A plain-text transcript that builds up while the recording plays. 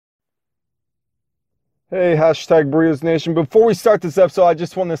Hey, hashtag Burritos Nation. Before we start this episode, I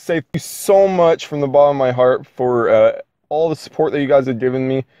just want to say thank you so much from the bottom of my heart for all the support that you guys have given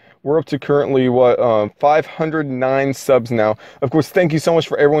me. We're up to currently, 509 subs now. Of course, thank you so much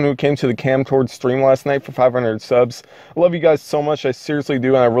for everyone who came to the KAMCORD stream last night for 500 subs. I love you guys so much. I seriously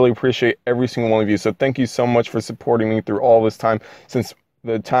do, and I really appreciate every single one of you. So thank you so much for supporting me through all this time, since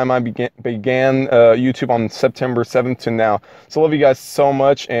the time I began YouTube on September 7th to now. So I love you guys so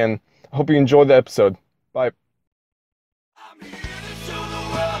much, and I hope you enjoyed the episode. Bye. I'm here to show the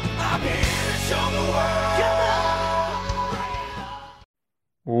world. I'm here to show the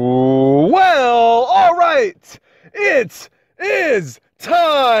world. Well, all right. It is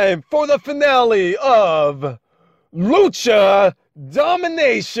time for the finale of Lucha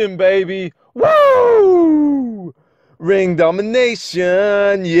Domination, baby. Woo! Ring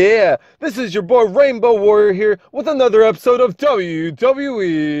Domination, yeah. This is your boy Rainbow Warrior here with another episode of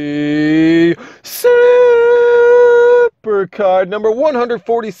WWE Supercard number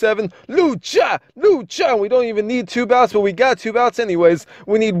 147, Lucha. We don't even need 2 bouts, but we got 2 bouts anyways.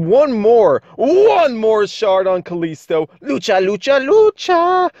 We need one more shard on Kalisto.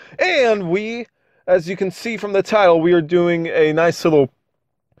 Lucha. And we, as you can see from the title, we are doing a nice little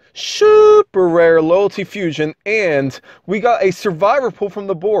super rare loyalty fusion, and we got a survivor pool from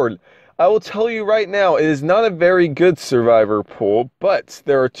the board. I will tell you right now, it is not a very good survivor pool, but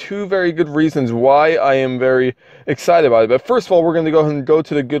there are 2 very good reasons why I am very excited about it. But first of all, we're going to go ahead and go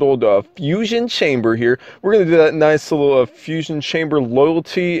to the good old fusion chamber here. We're going to do that nice little fusion chamber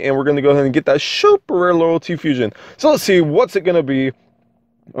loyalty, and we're going to go ahead and get that super rare loyalty fusion. So let's see, what's it going to be?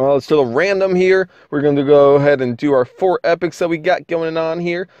 Let's do a random here. We're going to go ahead and do our 4 epics that we got going on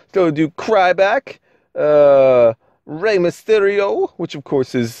here. Let's go do Cryback, Rey Mysterio, which of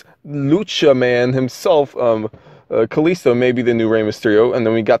course is Lucha Man himself. Kalisto may be the new Rey Mysterio. And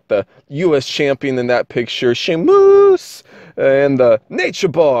then we got the U.S. champion in that picture, Sheamus. And the Nature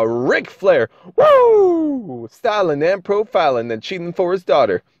Boy, Ric Flair. Woo! Styling and profiling and cheating for his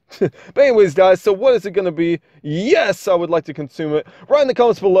daughter. But anyways, guys, so what is it going to be? Yes, I would like to consume it. Write in the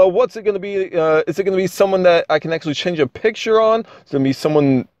comments below, what's it going to be? Is it going to be someone that I can actually change a picture on? Is it going to be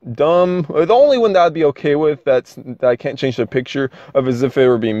someone dumb? The only one that I'd be okay with that I can't change the picture of is if it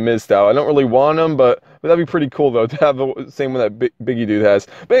were being missed out. I don't really want them, but that'd be pretty cool, though, to have the same one that Biggie Dude has.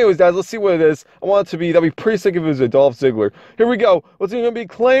 But anyways, guys, let's see what it is. I want it to be, that'd be pretty sick if it was a Dolph Ziggler. Here we go. What's going to be?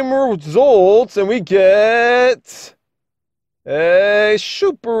 Claim results, and we get a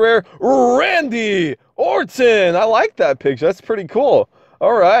super rare Randy Orton. I like that picture. That's pretty cool.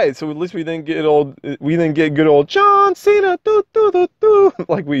 All right, so at least we didn't get good old John Cena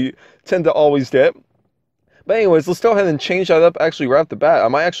like we tend to always get. But anyways, let's go ahead and change that up actually right off the bat. I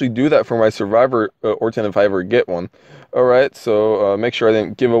might actually do that for my Survivor Orton if I ever get one. All right, so make sure I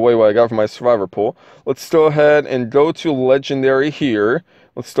didn't give away what I got from my Survivor pool. Let's go ahead and go to Legendary here.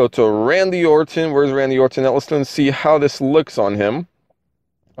 Let's go to Randy Orton. Where's Randy Orton at? Let's go and see how this looks on him.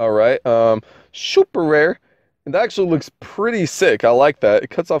 All right, super rare. It actually looks pretty sick. I like that. It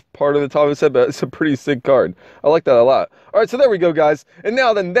cuts off part of the top of his head, but it's a pretty sick card. I like that a lot. All right, so there we go, guys. And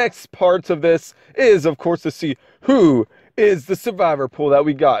now the next part of this is, of course, to see who is the survivor pool that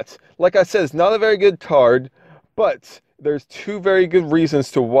we got. Like I said, it's not a very good card, but there's 2 very good reasons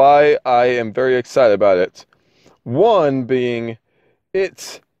to why I am very excited about it. One being,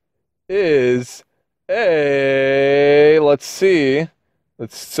 it is a, let's see.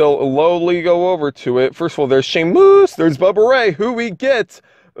 Let's slowly go over to it. First of all, there's Sheamus, there's Bubba Ray, who we got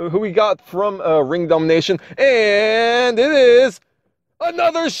from Ring Domination, and it is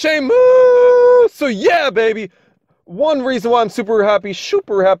another Sheamus. So yeah, baby. One reason why I'm super happy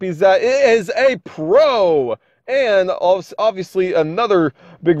is that it is a pro. And obviously another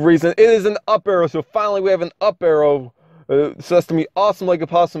big reason, it is an up arrow. So finally we have an up arrow. So that's going to be awesome, like a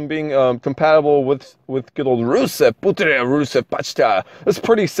possum being compatible with good old Rusev. Rusev Pachta. That's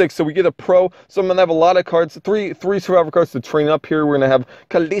pretty sick. So we get a pro. So I'm going to have a lot of cards. Three survivor cards to train up here. We're going to have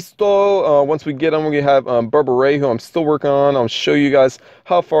Kalisto. Once we get him, we're going to have Bubba Ray, who I'm still working on. I'll show you guys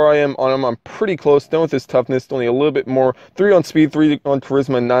how far I am on him. I'm pretty close. Done with his toughness. Only a little bit more. 3 on speed, 3 on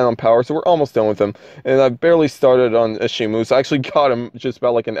charisma, and 9 on power. So we're almost done with him. And I've barely started on Sheamus. I actually got him just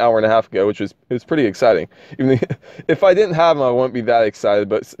about like an hour and a half ago, which was pretty exciting. Even if I didn't have him, I wouldn't be that excited,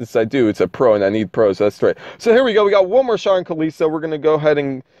 but since I do, it's a pro and I need pros, so that's right. So here we go. We got one more shot on Kalisto. We're going to go ahead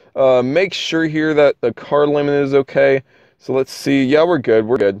and make sure here that the card limit is okay. So let's see. Yeah, we're good.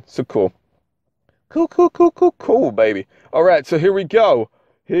 We're good. So cool. Cool, baby. All right, so here we go.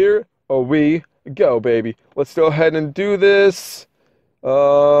 Here we go, baby. Let's go ahead and do this.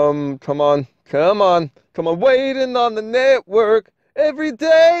 Come on. Waiting on the network. Every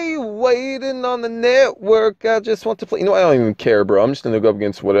day, waiting on the network. I just want to play. You know, I don't even care, bro. I'm just gonna go up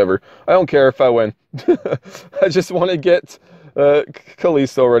against whatever. I don't care if I win. I just want to get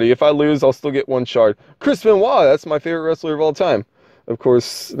Kalisto already. If I lose, I'll still get one shard. Chris Benoit, that's my favorite wrestler of all time. Of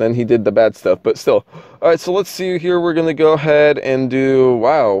course, then he did the bad stuff, but still. All right, so let's see here. We're gonna go ahead and do.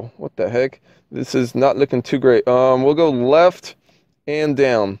 Wow, what the heck? This is not looking too great. We'll go left and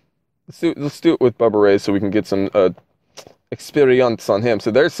down. Let's do it with Bubba Ray so we can get some experience on him.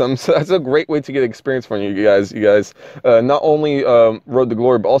 So there's some. So that's a great way to get experience from you guys. You guys, not only Road to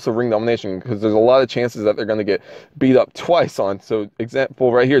Glory, but also Ring Domination, because there's a lot of chances that they're going to get beat up twice on. So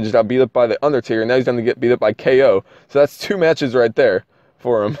example right here, just got beat up by the Undertaker. Now he's going to get beat up by KO. So that's 2 matches right there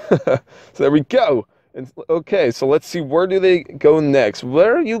for him. So there we go. And, okay, so let's see, where do they go next?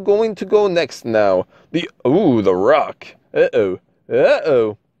 Where are you going to go next now? The Rock.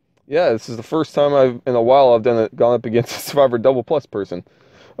 Uh-oh. Yeah, this is the first time in a while I've gone up against a Survivor Double Plus person.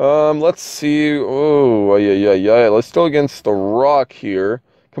 Let's see. Oh, yeah. Let's go against the Rock here.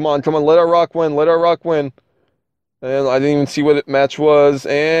 Come on, let our Rock win. Let our Rock win. And I didn't even see what the match was.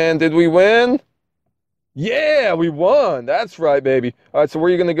 And did we win? Yeah, we won. That's right, baby. All right, so where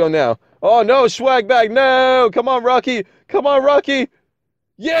are you going to go now? Oh, no, swag bag. No. Come on, Rocky. Come on, Rocky.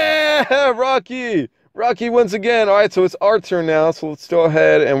 Yeah, Rocky. Rocky wins again. All right, so it's our turn now. So let's go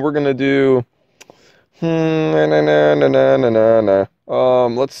ahead and we're going to do...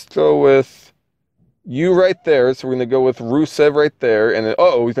 let's go with you right there. So we're going to go with Rusev right there. And then,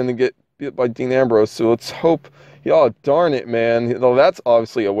 he's going to get beat by Dean Ambrose. So let's hope... Oh, darn it, man. Though that's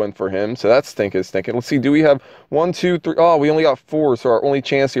obviously a win for him. So that's stinking. Let's see. Do we have 1, 2, 3? Oh, we only got 4. So our only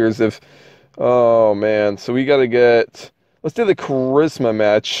chance here is if... Oh, man. So we got to get... Let's do the charisma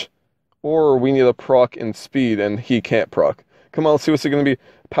match. Or we need a proc in speed, and he can't proc. Come on, let's see what's it going to be.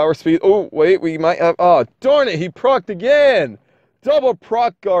 Power speed. Oh, wait. We might have... Oh, darn it. He procced again. Double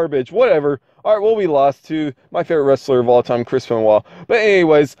proc garbage. Whatever. All right, well, we lost to my favorite wrestler of all time, Chris Benoit. But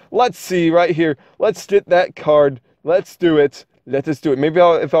anyways, let's see right here. Let's get that card. Let's do it. Let us do it. Maybe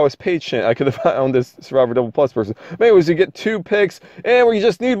if I was patient, I could have found this Survivor Double Plus person. But anyways, you get 2 picks, and we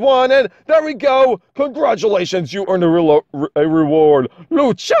just need 1, and there we go. Congratulations, you earned a reward.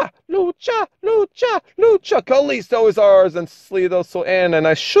 Lucha. Kalisto is ours, and Slido, and a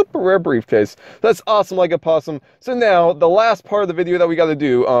nice super rare briefcase. That's awesome like a possum. So now, the last part of the video that we got to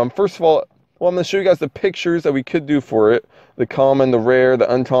do, first of all, well, I'm going to show you guys the pictures that we could do for it. The common, the rare,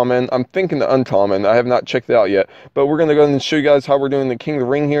 the uncommon. I'm thinking the uncommon. I have not checked it out yet. But we're going to go ahead and show you guys how we're doing the King of the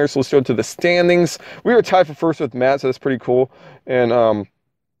Ring here. So let's go to the standings. We were tied for first with Matt, so that's pretty cool. And I'm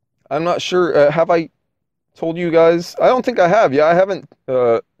not sure. Have I told you guys? I don't think I have. Yeah, I haven't.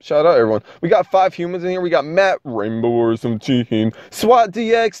 Shout out everyone. We got 5 humans in here. We got Matt, RainboWarrior17, SWAT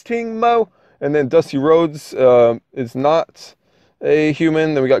DX, King Mo. And then Dusty Rhodes is not a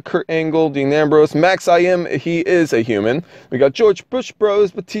human. Then we got Kurt Angle, Dean Ambrose, Max IM, he is a human. We got George Bush Bros,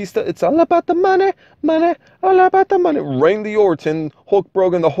 Batista, it's all about the money, all about the money. Randy Orton, Hulk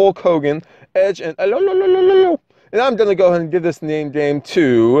Brogan, the Hulk Hogan, Edge, and and I'm gonna go ahead and give this name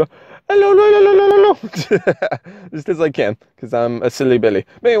to just as I can, because I'm a silly Billy.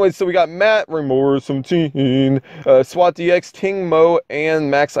 But anyways, so we got Matt, RainboWarrior17, SWAT DX, King Mo,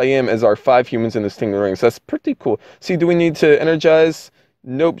 and Max IM as our 5 humans in this King of the Ring. So that's pretty cool. See, do we need to energize?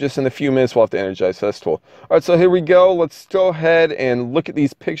 Nope, just in a few minutes we'll have to energize, so that's cool. Alright, so here we go. Let's go ahead and look at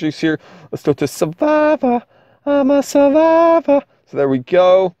these pictures here. Let's go to Survivor. I'm a survivor. So there we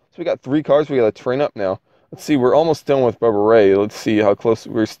go. So we got 3 cards. We got to train up now. Let's see, we're almost done with Bubba Ray. Let's see how close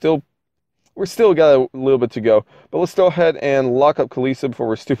we're still got a little bit to go. But let's go ahead and lock up Kalisto before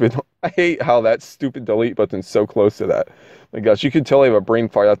we're stupid. I hate how that stupid delete button's so close to that. My gosh, you could tell I have a brain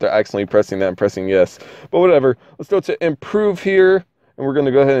fart out there accidentally pressing that and pressing yes. But whatever. Let's go to improve here. And we're going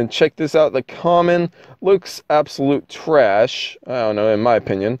to go ahead and check this out. The common looks absolute trash. I don't know, in my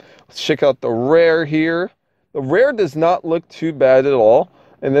opinion. Let's check out the rare here. The rare does not look too bad at all.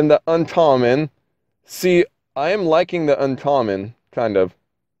 And then the uncommon. See, I am liking the uncommon, kind of.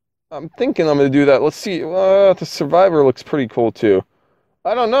 I'm thinking I'm going to do that. Let's see. The Survivor looks pretty cool, too.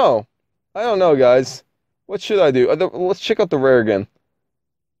 I don't know. Guys. What should I do? Let's check out the rare again.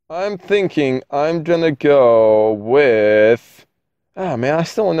 I'm thinking I'm going to go with... Ah, man, I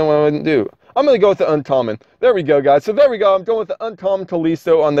still don't know what I would do. I'm going to go with the uncommon. There we go, guys. So there we go. I'm going with the uncommon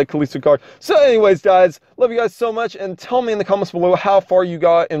Kalisto on the Kalisto card. So anyways, guys, love you guys so much. And tell me in the comments below how far you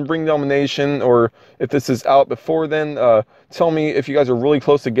got in Ring Domination, or if this is out before then. Tell me if you guys are really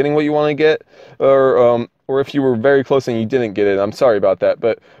close to getting what you want to get, or or if you were very close and you didn't get it, I'm sorry about that.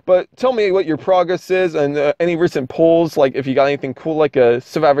 But tell me what your progress is and any recent polls, like if you got anything cool like a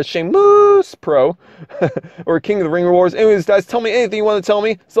Survivor Shameless Pro or King of the Ring Rewards. Anyways, guys, tell me anything you want to tell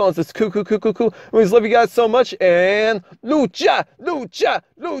me. So long as it's cool. Anyways, love you guys so much, and Lucha, Lucha,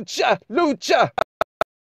 Lucha, Lucha.